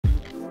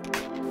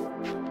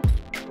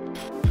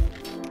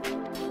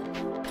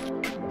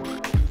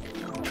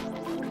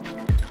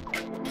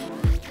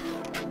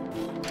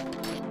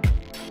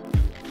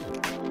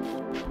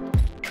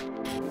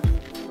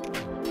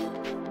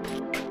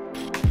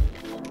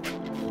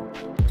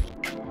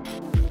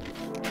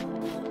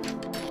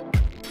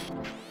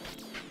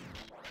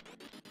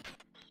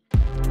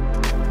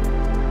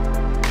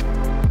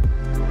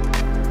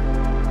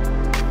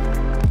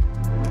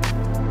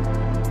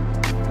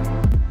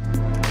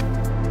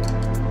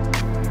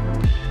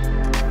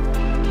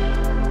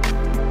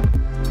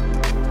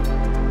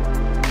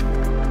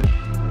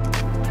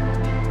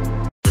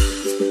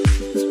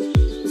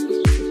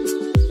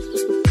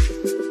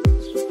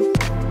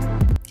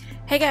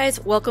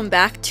guys, welcome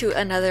back to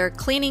another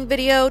cleaning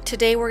video.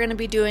 Today we're going to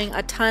be doing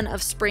a ton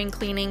of spring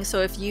cleaning, so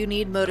if you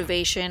need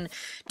motivation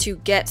to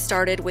get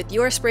started with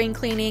your spring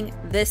cleaning,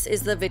 this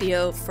is the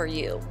video for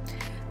you.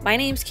 My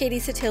name's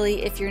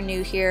Sottile. If you're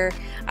new here,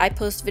 I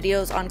post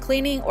videos on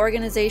cleaning,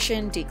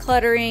 organization,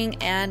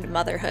 decluttering, and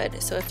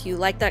motherhood. So if you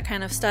like that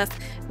kind of stuff,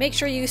 make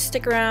sure you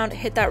stick around,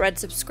 hit that red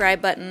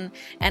subscribe button,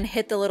 and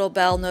hit the little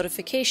bell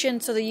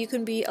notification so that you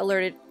can be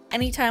alerted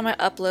anytime I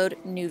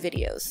upload new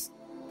videos.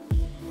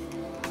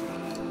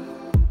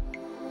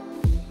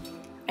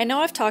 I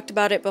know I've talked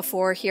about it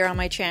before here on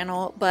my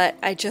channel, but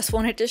I just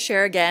wanted to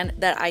share again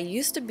that I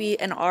used to be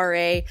an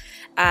RA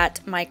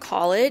at my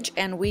college,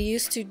 and we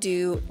used to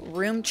do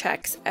room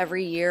checks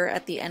every year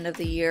at the end of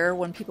the year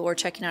when people were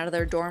checking out of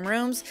their dorm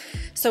rooms.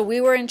 So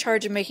we were in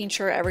charge of making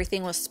sure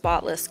everything was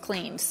spotless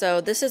clean.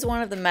 So this is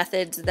one of the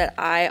methods that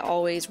I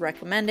always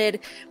recommended,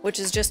 which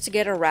is just to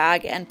get a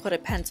rag and put a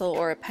pencil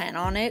or a pen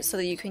on it so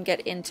that you can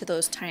get into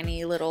those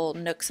tiny little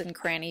nooks and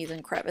crannies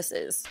and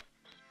crevices.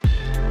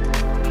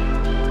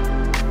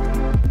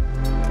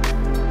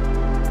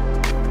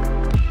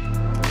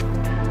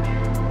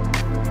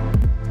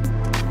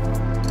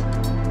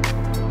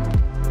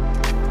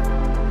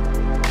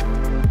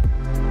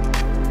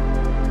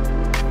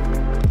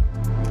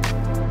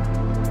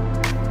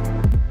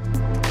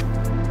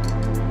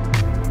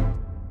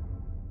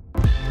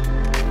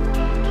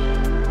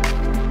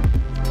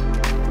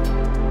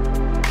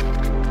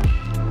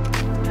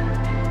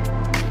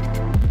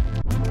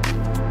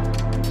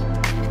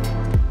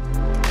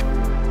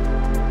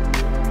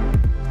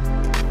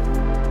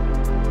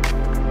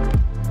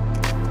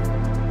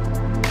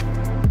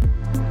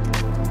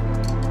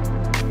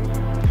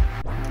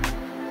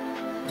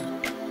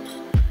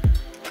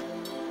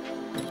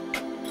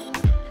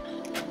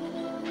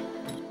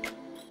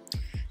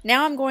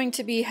 Now I'm going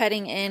to be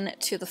heading in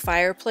to the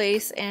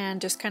fireplace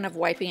and just kind of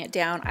wiping it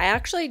down. I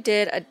actually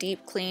did a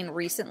deep clean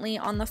recently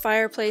on the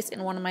fireplace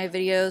in one of my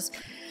videos.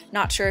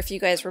 Not sure if you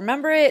guys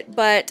remember it,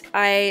 but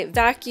I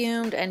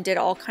vacuumed and did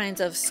all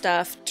kinds of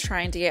stuff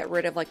trying to get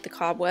rid of like the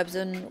cobwebs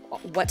and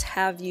what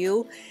have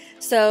you.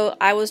 So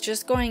I was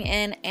just going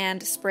in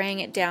and spraying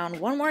it down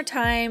one more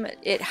time.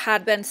 It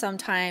had been some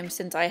time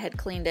since I had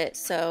cleaned it,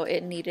 so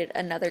it needed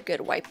another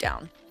good wipe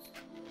down.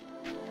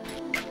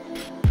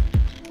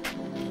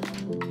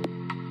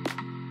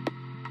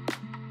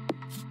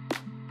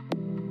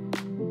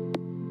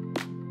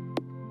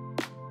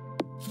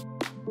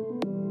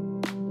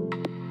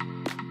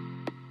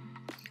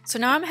 So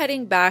now I'm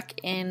heading back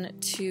in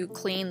to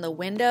clean the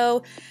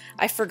window.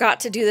 I forgot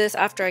to do this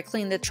after I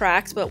cleaned the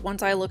tracks, but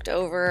once I looked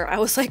over, I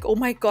was like, oh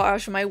my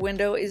gosh, my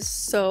window is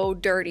so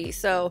dirty.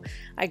 So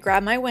I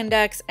grabbed my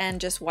Windex and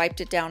just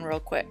wiped it down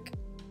real quick.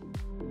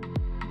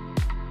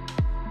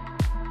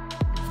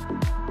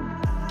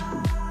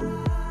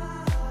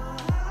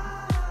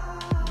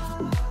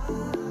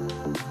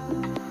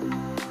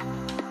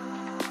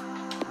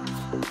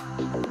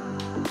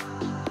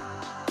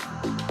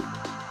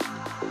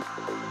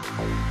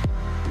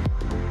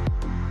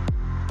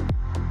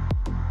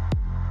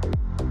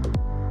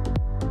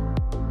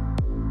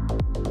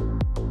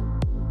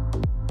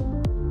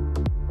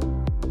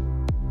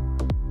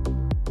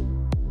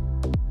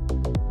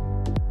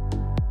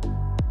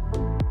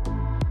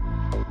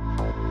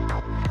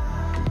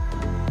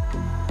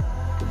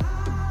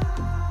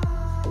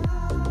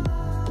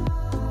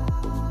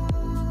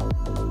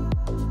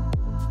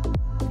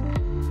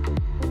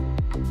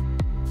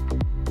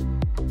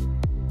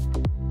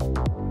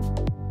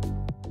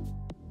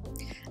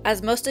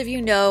 As most of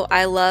you know,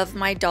 I love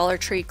my Dollar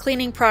Tree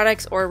cleaning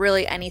products, or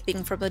really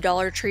anything from the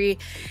Dollar Tree,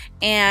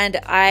 and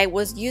I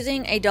was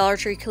using a Dollar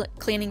Tree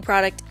cleaning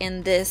product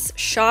in this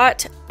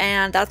shot,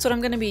 and that's what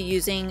I'm going to be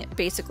using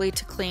basically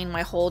to clean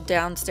my whole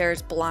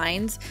downstairs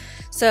blinds.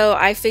 So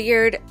I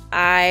figured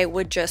I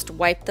would just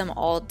wipe them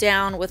all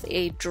down with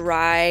a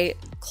dry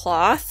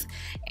cloth,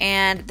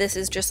 and this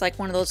is just like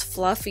one of those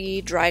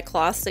fluffy dry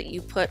cloths that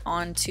you put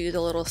onto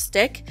the little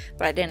stick,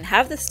 but I didn't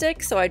have the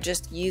stick, so I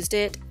just used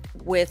it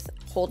with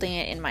holding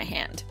it in my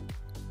hand.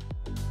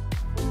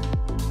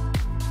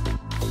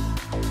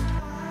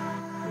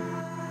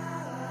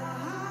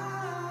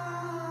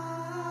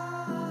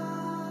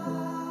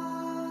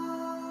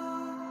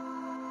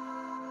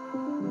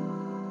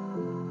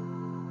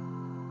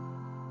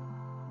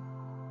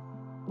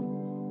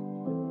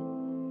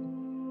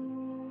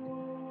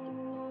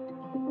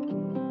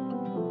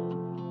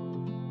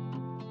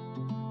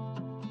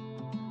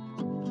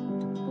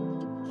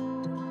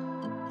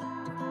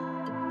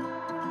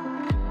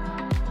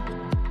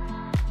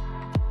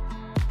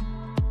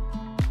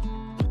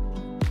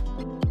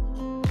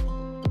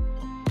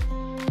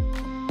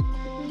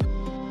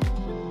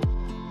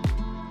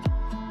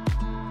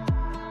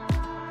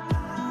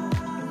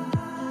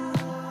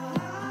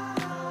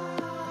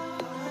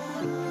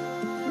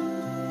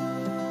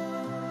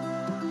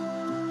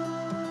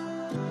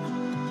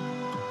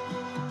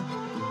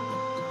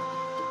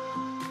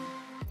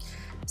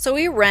 So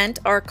we rent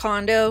our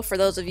condo, for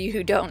those of you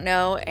who don't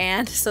know,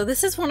 and so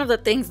this is one of the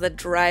things that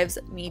drives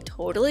me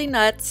totally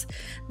nuts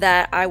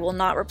that I will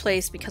not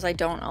replace because I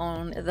don't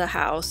own the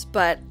house,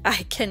 but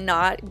I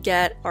cannot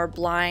get our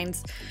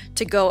blinds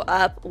to go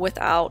up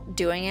without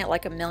doing it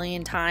like a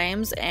million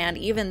times, and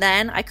even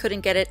then I couldn't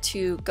get it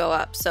to go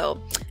up.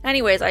 So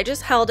anyways, I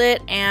just held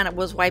it and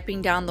was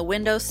wiping down the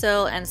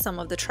windowsill and some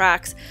of the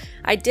tracks.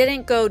 I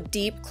didn't go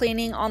deep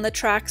cleaning on the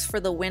tracks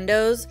for the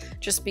windows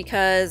just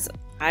because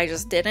I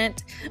just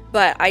didn't,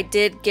 but I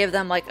did give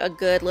them like a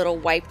good little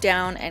wipe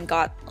down and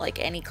got like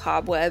any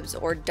cobwebs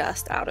or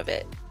dust out of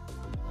it.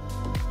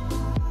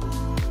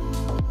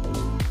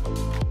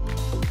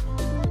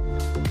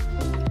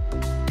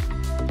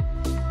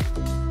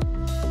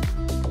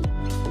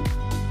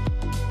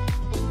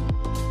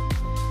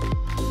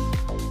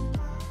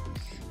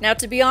 Now,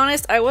 to be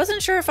honest, I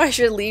wasn't sure if I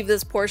should leave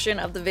this portion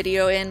of the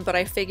video in, but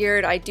I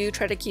figured I do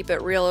try to keep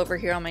it real over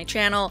here on my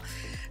channel.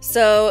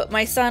 So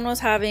my son was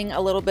having a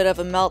little bit of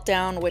a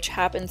meltdown, which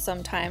happens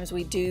sometimes.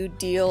 We do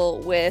deal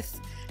with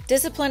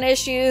discipline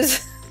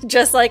issues,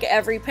 just like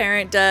every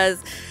parent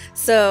does.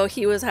 So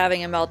he was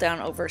having a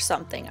meltdown over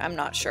something, I'm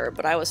not sure,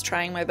 but I was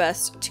trying my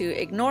best to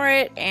ignore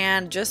it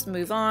and just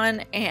move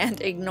on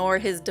and ignore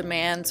his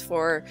demands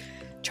for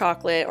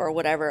chocolate or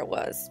whatever it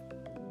was.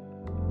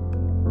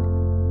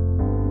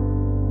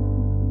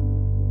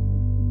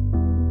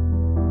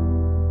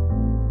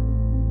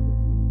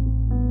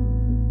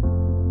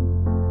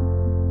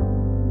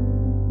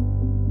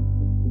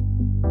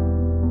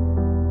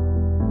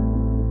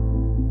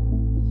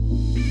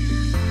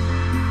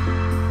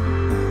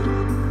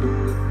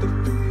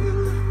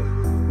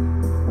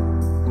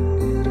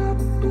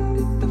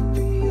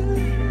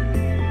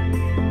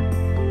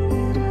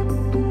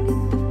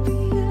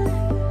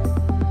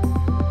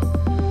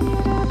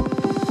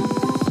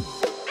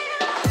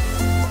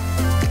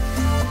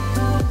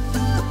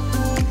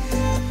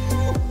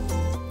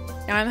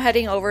 Now I'm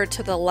heading over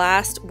to the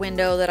last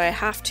window that I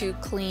have to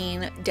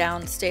clean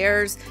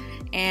downstairs,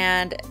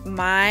 and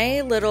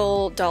my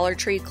little Dollar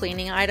Tree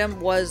cleaning item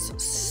was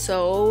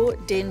so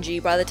dingy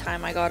by the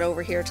time I got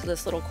over here to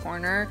this little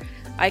corner.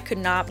 I could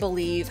not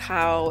believe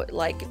how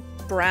like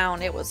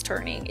brown it was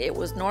turning. It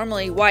was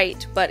normally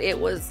white, but it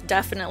was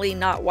definitely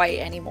not white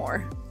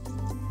anymore.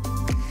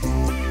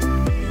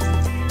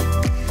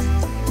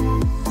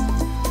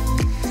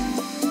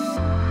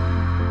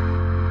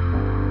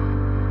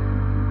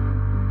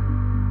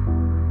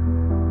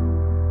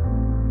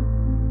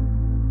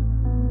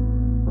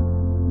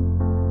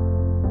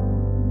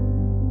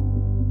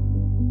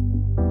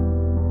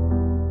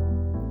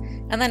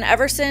 And then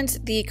ever since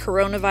the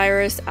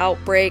coronavirus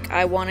outbreak,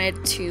 I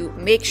wanted to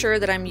make sure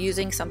that I'm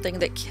using something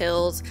that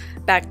kills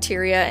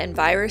bacteria and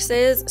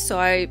viruses. So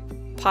I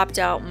popped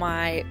out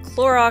my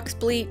Clorox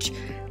bleach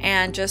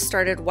and just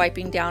started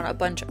wiping down a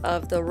bunch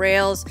of the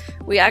rails.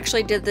 We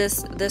actually did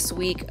this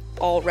week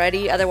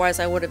already, otherwise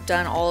I would have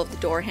done all of the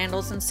door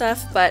handles and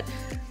stuff, but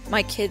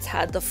my kids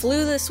had the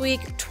flu this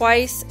week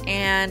twice,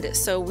 and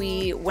so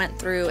we went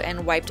through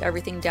and wiped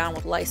everything down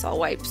with Lysol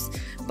wipes.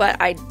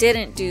 But I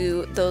didn't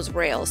do those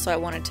rails, so I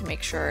wanted to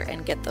make sure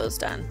and get those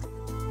done.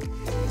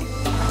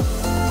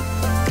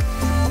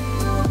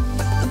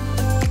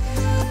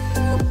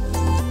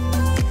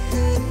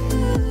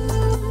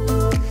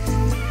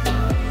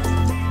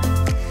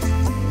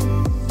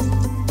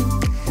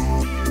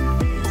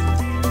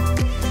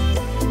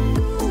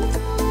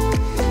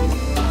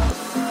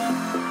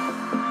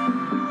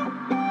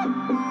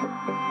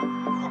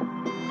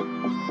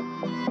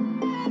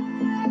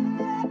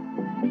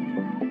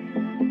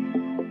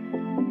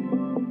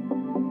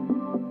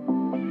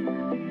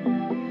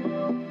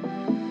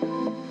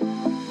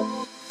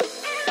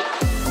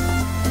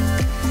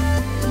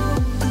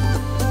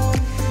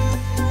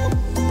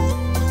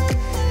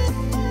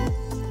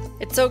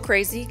 It's so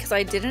crazy because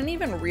I didn't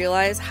even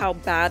realize how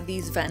bad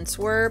these vents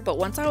were, but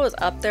once I was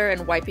up there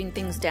and wiping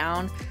things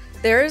down,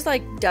 there is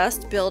like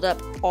dust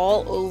buildup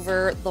all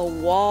over the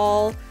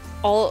wall,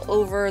 all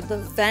over the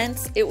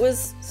vents. It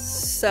was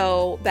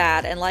so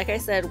bad, and like I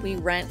said, we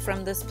rent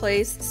from this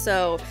place,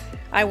 so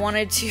I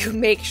wanted to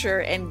make sure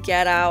and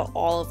get out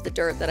all of the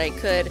dirt that I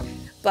could,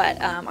 but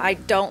I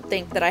don't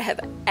think that I have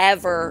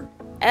ever,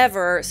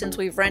 since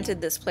we've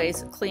rented this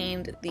place,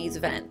 cleaned these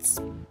vents.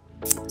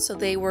 So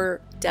they were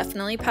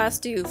definitely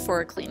past due for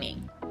a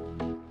cleaning.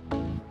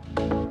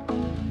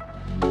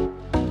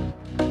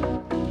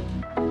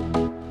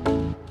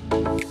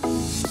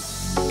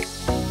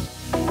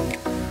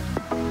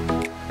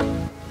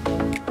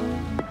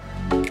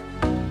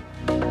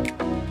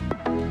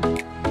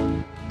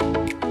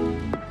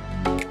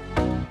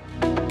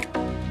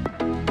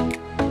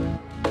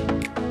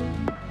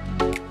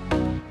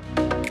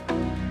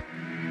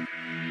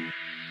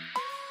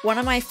 One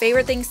of my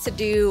favorite things to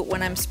do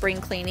when I'm spring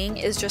cleaning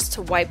is just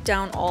to wipe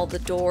down all the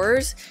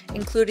doors,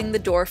 including the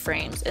door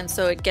frames. And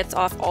so it gets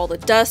off all the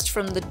dust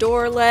from the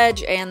door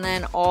ledge and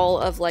then all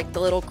of like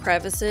the little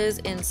crevices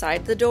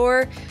inside the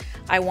door.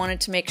 I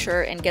wanted to make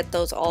sure and get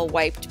those all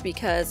wiped,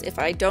 because if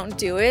I don't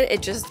do it,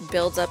 it just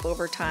builds up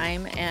over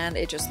time and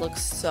it just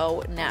looks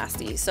so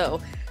nasty.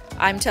 So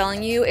I'm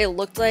telling you, it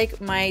looked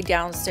like my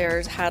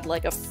downstairs had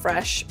like a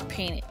fresh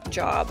paint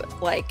job.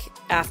 Like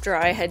after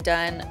I had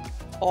done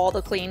all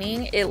the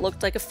cleaning, it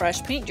looked like a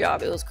fresh paint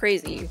job. It was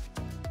crazy.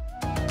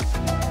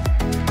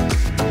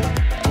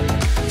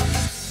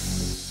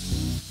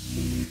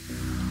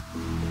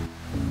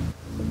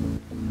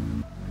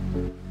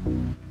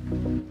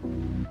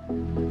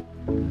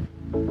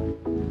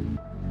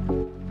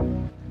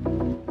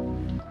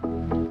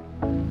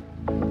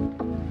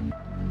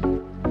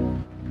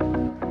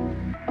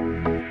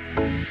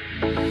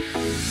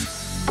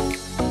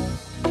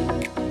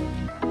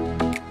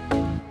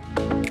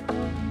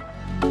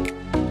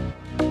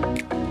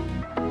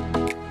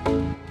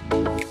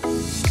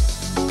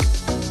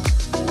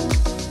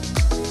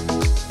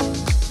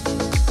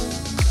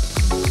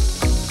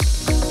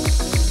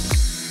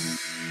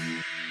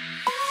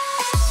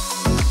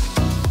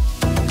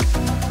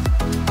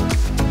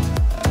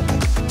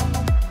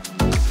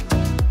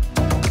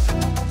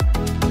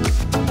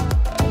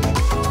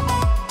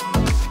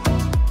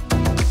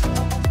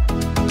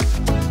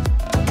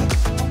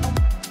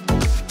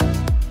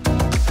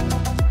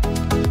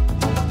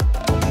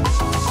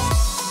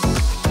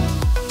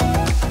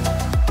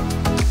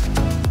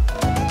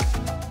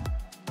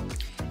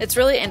 It's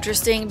really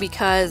interesting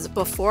because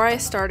before I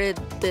started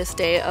this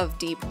day of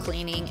deep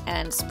cleaning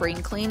and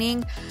spring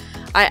cleaning,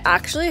 I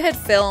actually had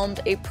filmed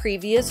a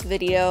previous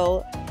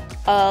video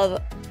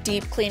of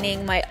deep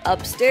cleaning my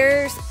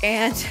upstairs,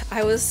 and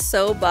I was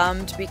so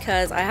bummed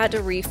because I had to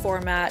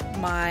reformat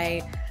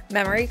my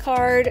memory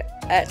card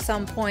at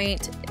some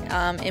point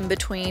in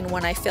between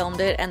when I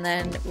filmed it and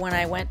then when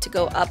I went to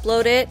go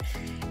upload it,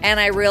 and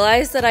I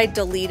realized that I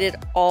deleted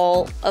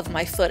all of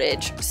my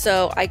footage.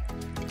 So I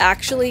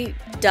actually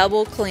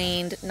double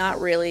cleaned, not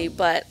really,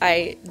 but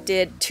I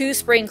did 2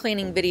 spring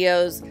cleaning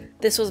videos.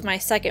 This was my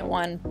second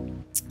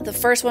one. The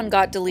first one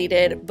got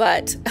deleted,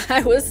 but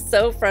I was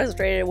so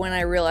frustrated when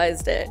I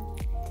realized it.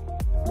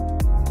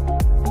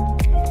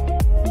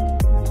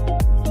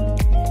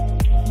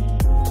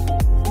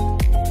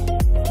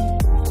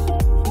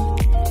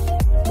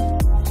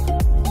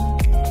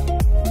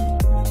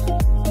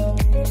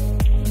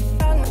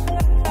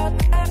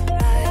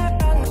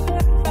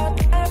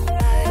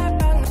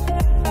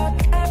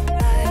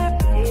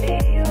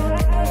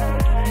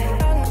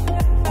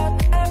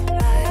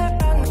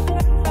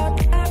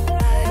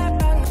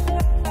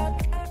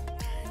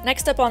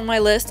 Next up on my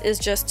list is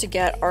just to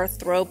get our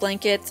throw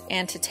blankets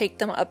and to take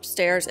them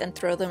upstairs and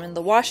throw them in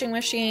the washing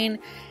machine.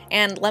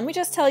 And let me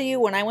just tell you,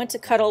 when I went to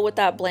cuddle with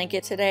that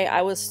blanket today,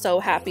 I was so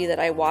happy that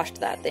I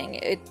washed that thing.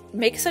 It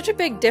makes such a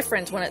big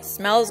difference when it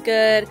smells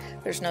good,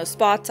 there's no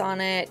spots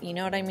on it, you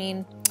know what I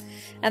mean?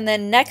 And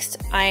then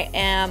next I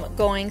am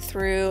going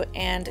through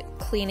and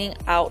cleaning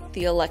out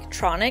the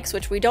electronics,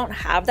 which we don't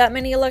have that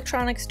many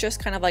electronics, just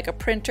kind of like a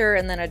printer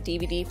and then a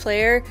DVD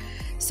player.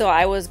 So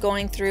I was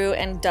going through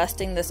and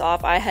dusting this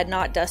off. I had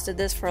not dusted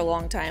this for a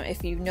long time.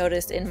 If you've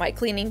noticed in my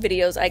cleaning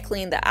videos, I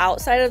clean the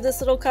outside of this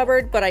little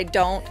cupboard, but I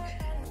don't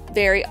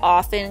very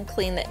often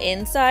clean the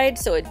inside.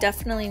 So it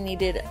definitely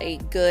needed a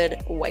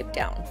good wipe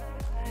down.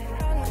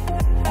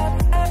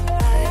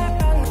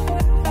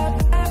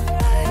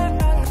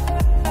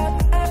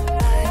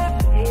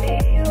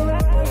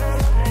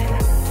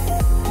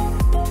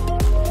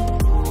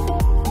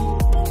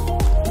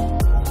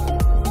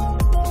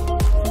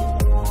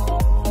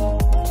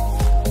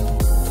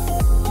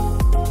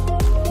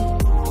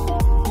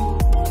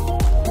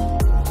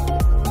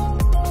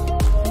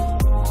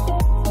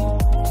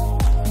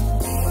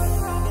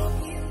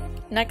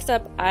 Next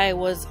up, I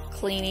was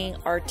cleaning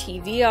our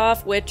TV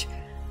off, which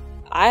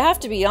I have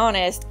to be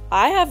honest,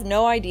 I have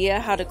no idea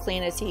how to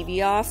clean a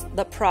TV off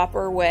the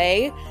proper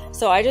way.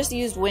 So I just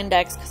used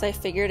Windex because I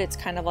figured it's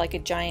kind of like a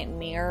giant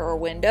mirror or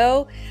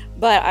window,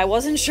 but I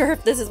wasn't sure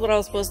if this is what I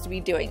was supposed to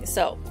be doing.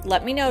 So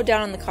let me know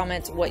down in the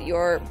comments what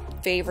your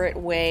favorite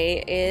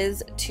way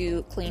is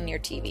to clean your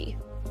TV.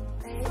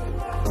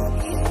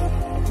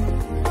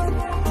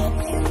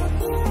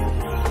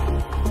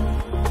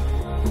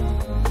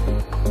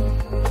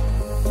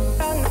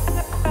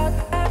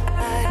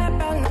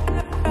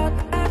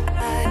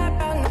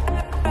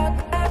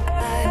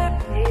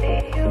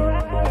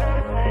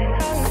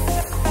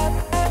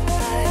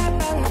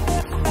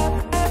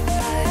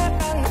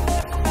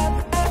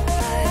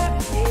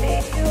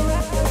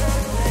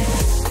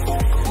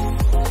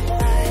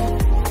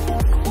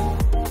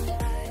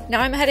 Now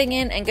I'm heading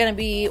in and gonna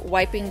be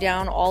wiping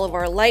down all of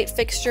our light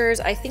fixtures.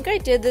 I think I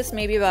did this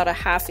maybe about a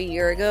half a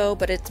year ago,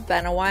 but it's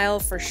been a while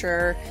for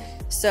sure.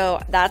 So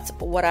that's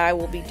what I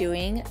will be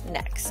doing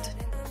next.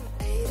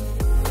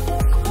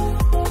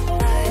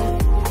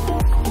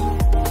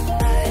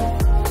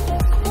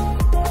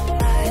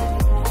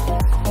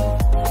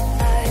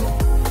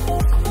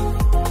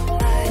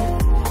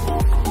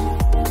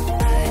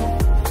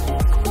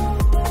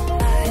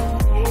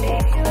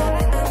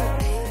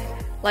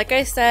 Like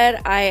I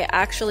said, I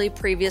actually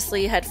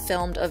previously had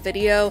filmed a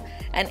video,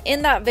 and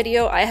in that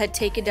video I had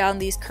taken down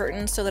these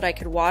curtains so that I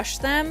could wash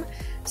them.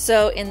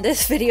 So in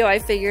this video I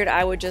figured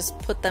I would just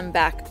put them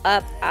back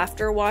up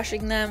after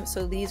washing them.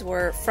 So these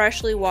were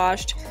freshly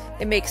washed.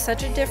 It makes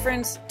such a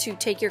difference to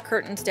take your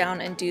curtains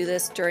down and do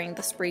this during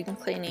the spring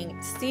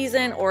cleaning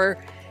season, or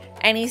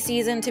any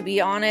season, to be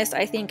honest.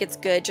 I think it's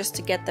good just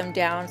to get them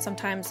down.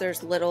 Sometimes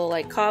there's little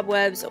like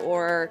cobwebs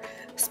or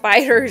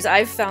spiders.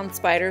 I've found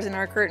spiders in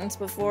our curtains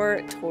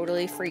before,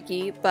 totally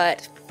freaky.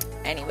 But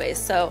anyways,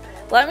 so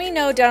let me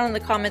know down in the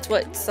comments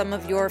what some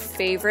of your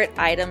favorite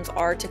items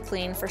are to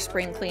clean for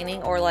spring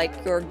cleaning, or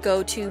like your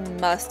go-to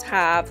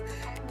must-have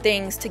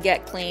things to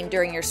get clean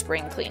during your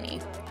spring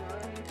cleaning.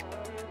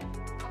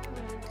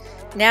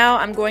 Now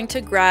I'm going to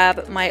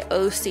grab my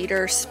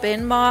O-Cedar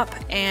spin mop,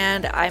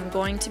 and I'm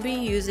going to be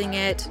using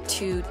it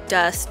to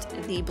dust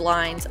the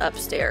blinds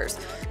upstairs.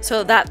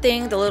 So that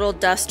thing, the little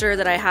duster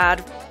that I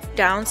had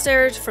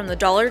downstairs from the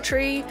Dollar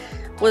Tree,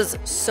 was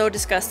so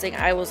disgusting.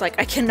 I was like,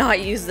 I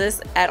cannot use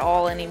this at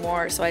all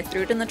anymore. So I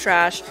threw it in the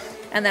trash,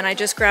 and then I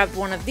just grabbed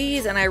one of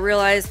these, and I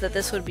realized that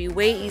this would be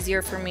way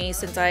easier for me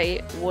since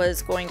I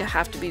was going to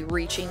have to be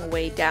reaching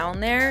way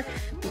down there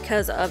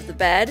because of the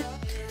bed.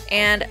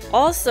 And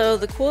also,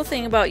 the cool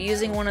thing about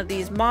using one of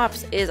these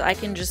mops is I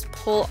can just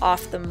pull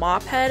off the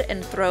mop head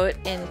and throw it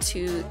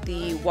into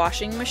the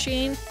washing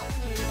machine.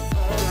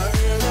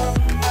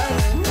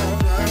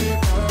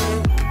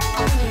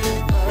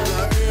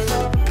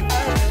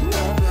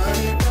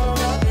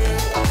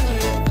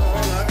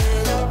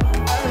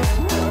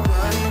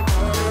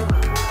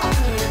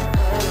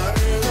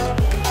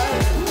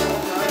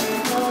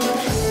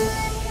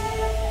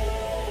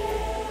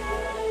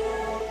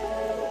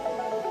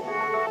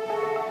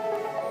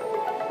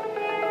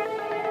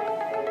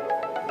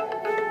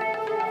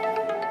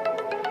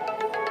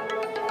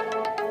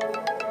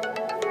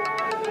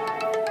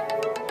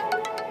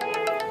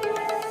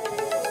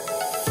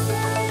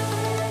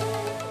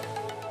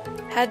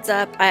 Heads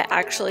up, I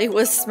actually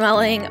was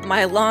smelling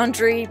my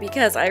laundry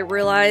because I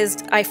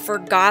realized I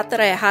forgot that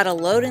I had a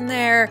load in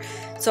there.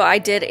 So I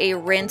did a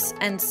rinse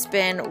and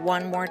spin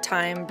one more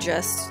time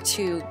just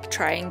to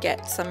try and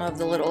get some of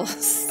the little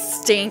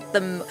stink,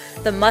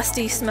 the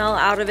musty smell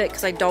out of it,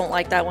 because I don't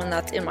like that when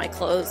that's in my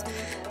clothes.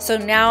 So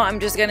now I'm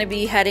just gonna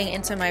be heading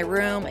into my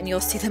room, and you'll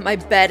see that my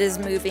bed is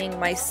moving.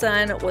 My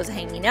son was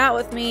hanging out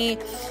with me,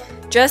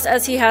 just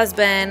as he has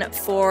been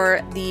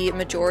for the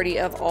majority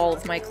of all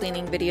of my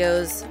cleaning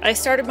videos. I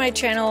started my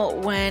channel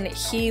when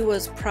he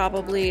was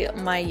probably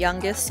my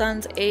youngest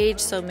son's age,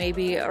 so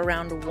maybe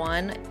around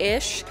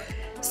 1-ish.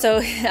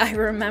 So I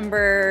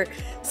remember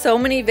so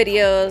many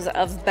videos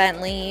of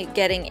Bentley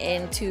getting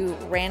into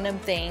random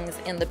things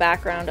in the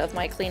background of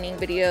my cleaning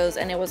videos,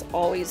 and it was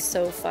always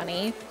so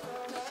funny.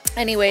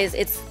 Anyways,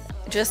 it's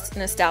just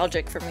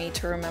nostalgic for me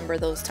to remember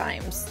those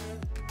times.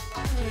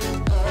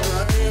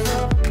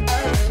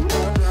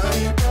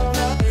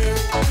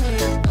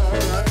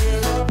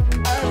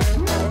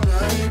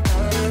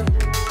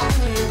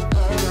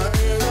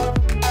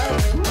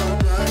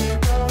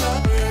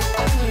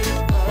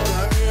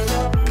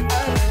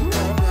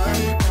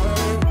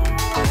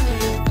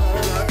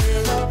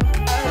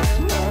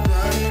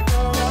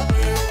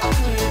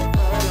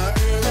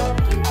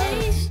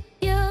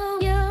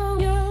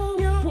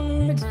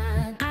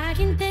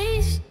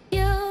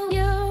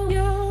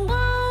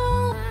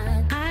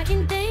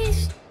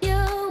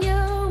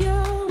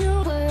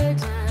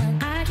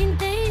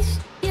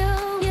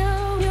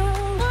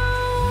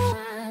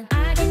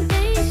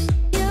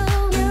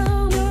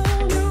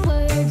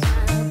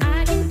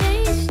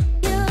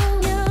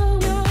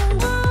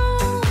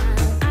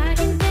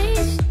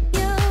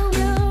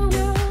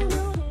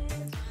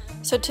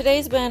 So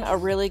today's been a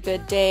really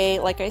good day.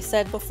 Like I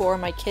said before,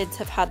 my kids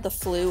have had the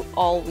flu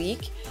all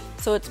week.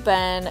 So it's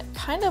been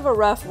kind of a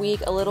rough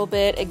week, a little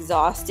bit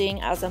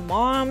exhausting as a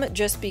mom,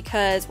 just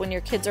because when your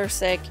kids are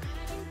sick,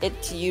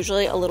 it's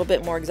usually a little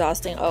bit more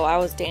exhausting. Oh, I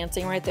was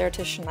dancing right there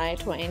to Shania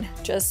Twain,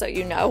 just so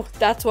you know.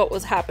 That's what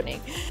was happening.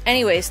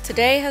 Anyways,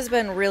 today has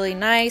been really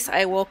nice.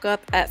 I woke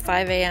up at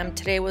 5 a.m.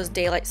 Today was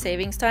daylight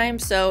savings time,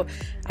 so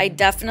I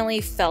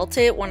definitely felt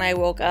it when I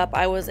woke up.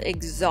 I was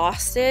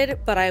exhausted,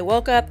 but I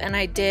woke up and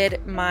I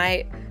did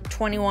my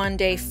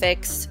 21-day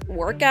fix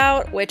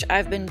workout, which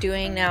I've been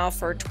doing now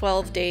for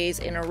 12 days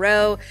in a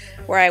row,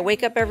 where I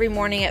wake up every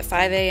morning at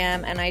 5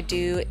 a.m. and I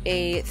do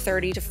a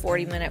 30 to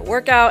 40 minute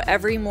workout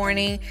every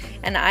morning,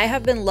 and I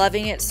have been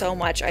loving it so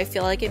much. I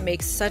feel like it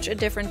makes such a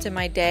difference in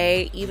my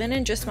day, even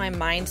in just my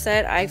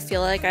mindset. I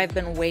feel like I've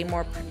been way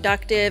more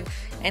productive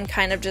and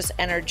kind of just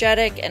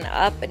energetic and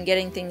up and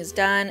getting things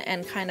done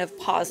and kind of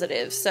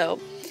positive. So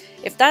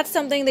if that's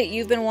something that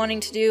you've been wanting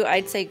to do,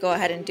 I'd say go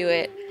ahead and do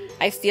it.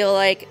 I feel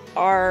like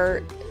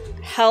our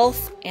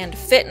health and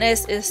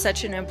fitness is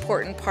such an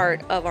important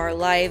part of our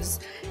lives,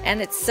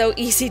 and it's so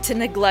easy to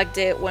neglect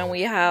it when we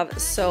have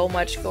so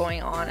much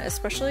going on,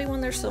 especially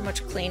when there's so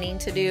much cleaning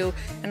to do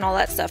and all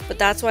that stuff. But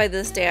that's why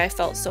this day I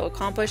felt so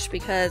accomplished,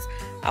 because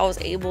I was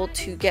able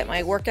to get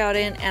my workout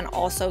in and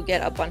also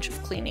get a bunch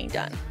of cleaning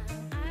done.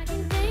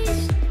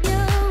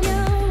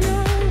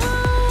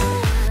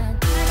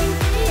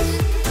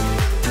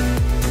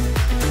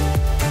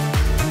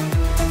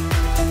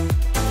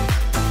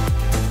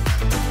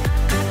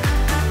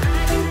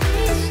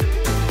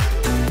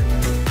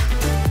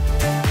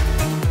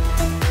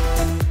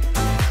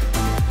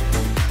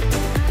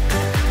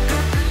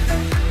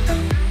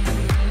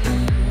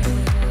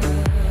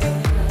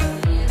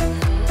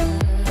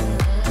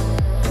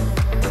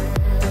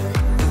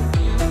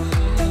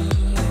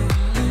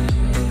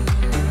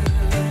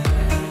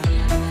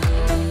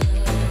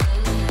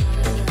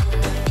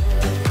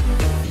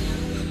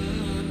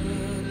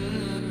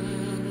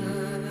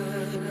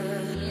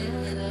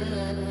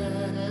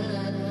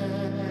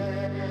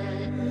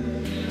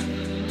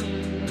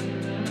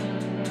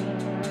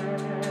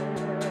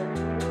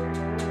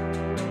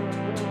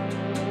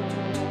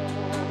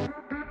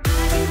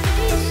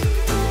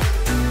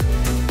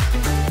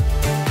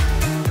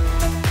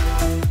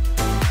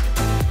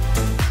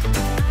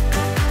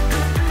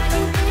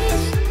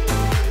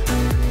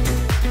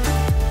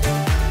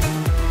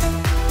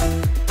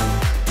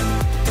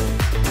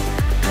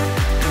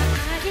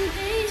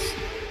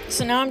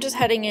 So now I'm just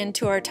heading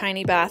into our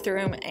tiny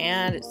bathroom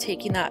and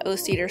taking that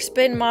O-Cedar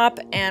spin mop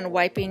and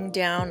wiping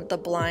down the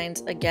blinds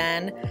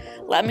again.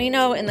 Let me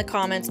know in the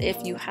comments if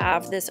you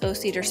have this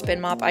O-Cedar spin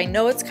mop. I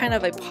know it's kind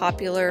of a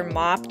popular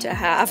mop to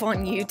have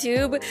on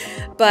YouTube,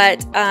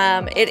 but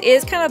it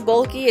is kind of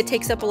bulky. It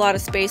takes up a lot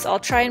of space. I'll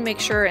try and make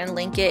sure and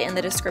link it in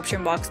the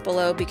description box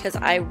below because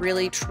I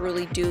really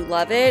truly do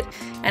love it,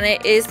 and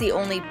it is the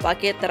only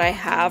bucket that I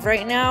have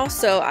right now,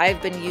 so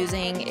I've been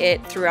using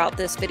it throughout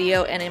this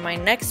video and in my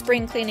next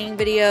spring cleaning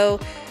video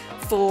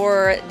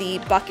for the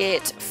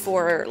bucket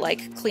for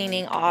like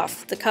cleaning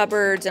off the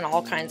cupboards and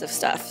all kinds of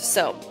stuff.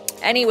 So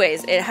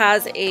anyways, it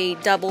has a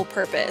double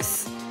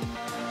purpose.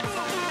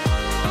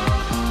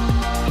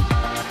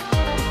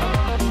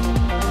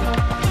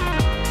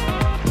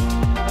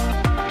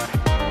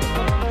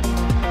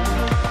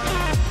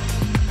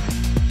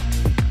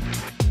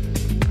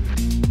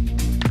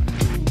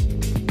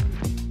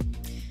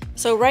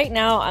 So right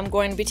now I'm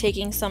going to be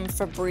taking some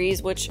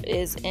Febreze, which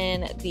is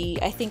in the,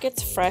 I think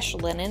it's fresh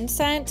linen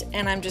scent,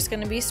 and I'm just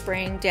going to be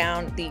spraying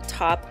down the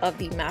top of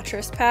the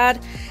mattress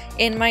pad.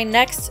 In my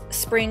next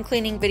spring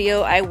cleaning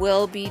video, I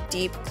will be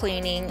deep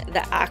cleaning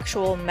the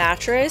actual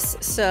mattress,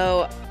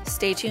 so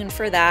stay tuned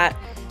for that.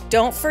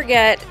 Don't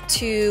forget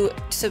to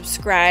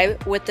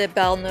subscribe with the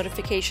bell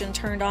notification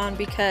turned on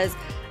because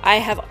I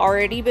have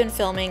already been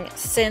filming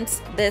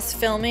since this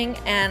filming,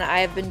 and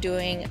I've been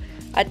doing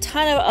a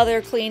ton of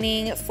other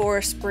cleaning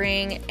for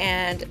spring,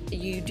 and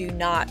you do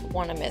not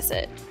want to miss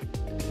it.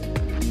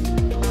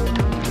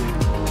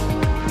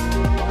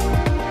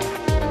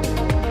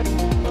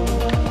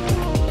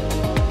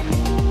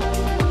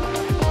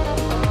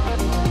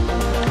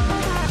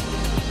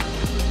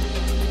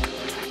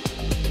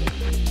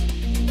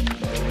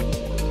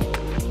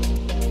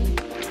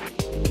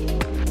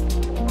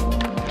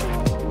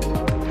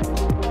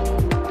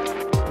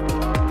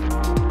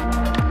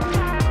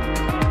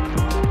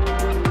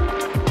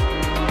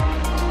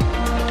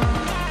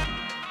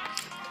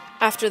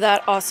 After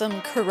that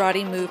awesome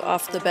karate move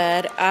off the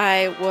bed,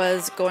 I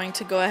was going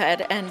to go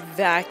ahead and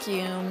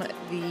vacuum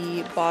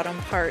the bottom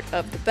part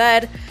of the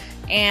bed,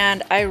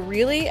 and I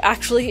really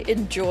actually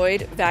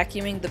enjoyed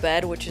vacuuming the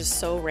bed, which is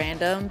so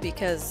random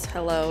because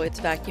hello, it's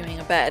vacuuming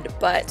a bed,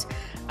 but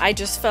I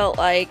just felt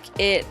like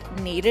it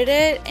needed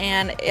it,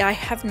 and I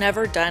have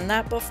never done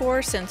that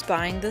before since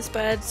buying this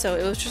bed, so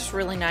it was just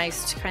really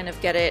nice to kind of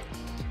get it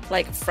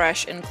like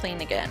fresh and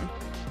clean again.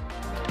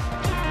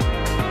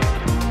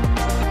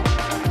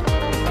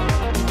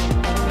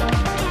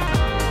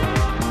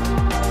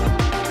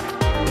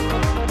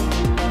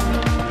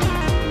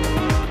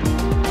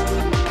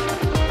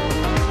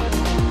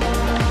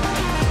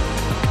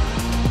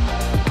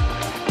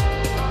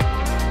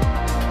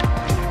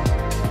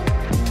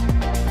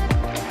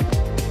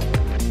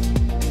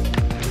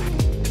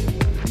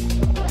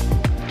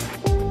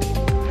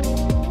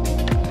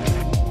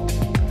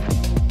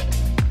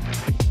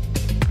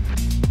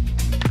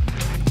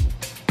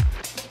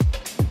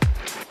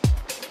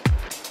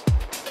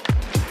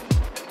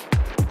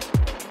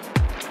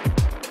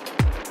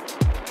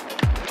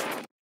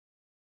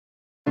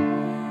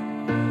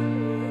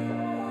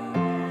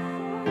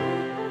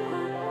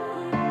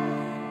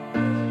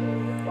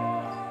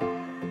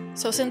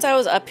 So since I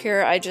was up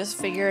here, I just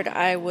figured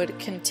I would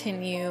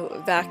continue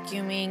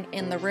vacuuming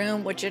in the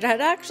room, which it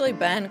had actually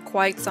been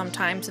quite some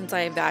time since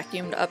I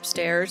vacuumed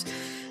upstairs.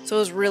 So it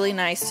was really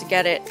nice to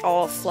get it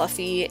all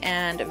fluffy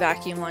and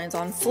vacuum lines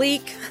on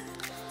fleek.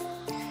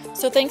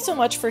 So thanks so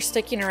much for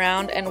sticking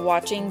around and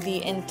watching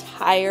the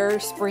entire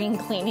spring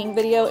cleaning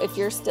video. If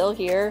you're still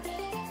here,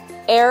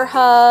 air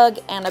hug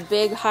and a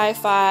big high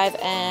five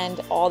and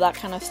all that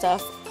kind of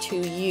stuff to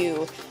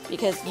you,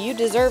 because you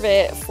deserve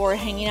it for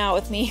hanging out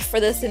with me for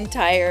this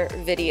entire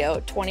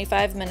video.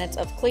 25 minutes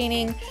of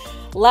cleaning.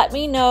 Let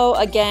me know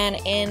again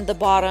in the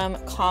bottom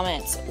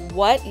comments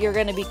what you're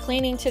going to be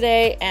cleaning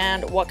today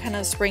and what kind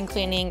of spring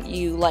cleaning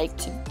you like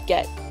to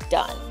get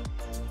done.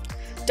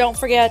 Don't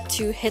forget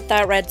to hit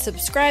that red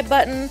subscribe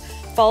button,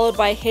 followed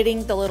by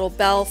hitting the little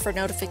bell for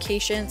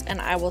notifications,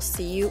 and I will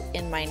see you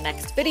in my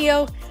next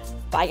video.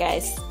 Bye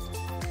guys.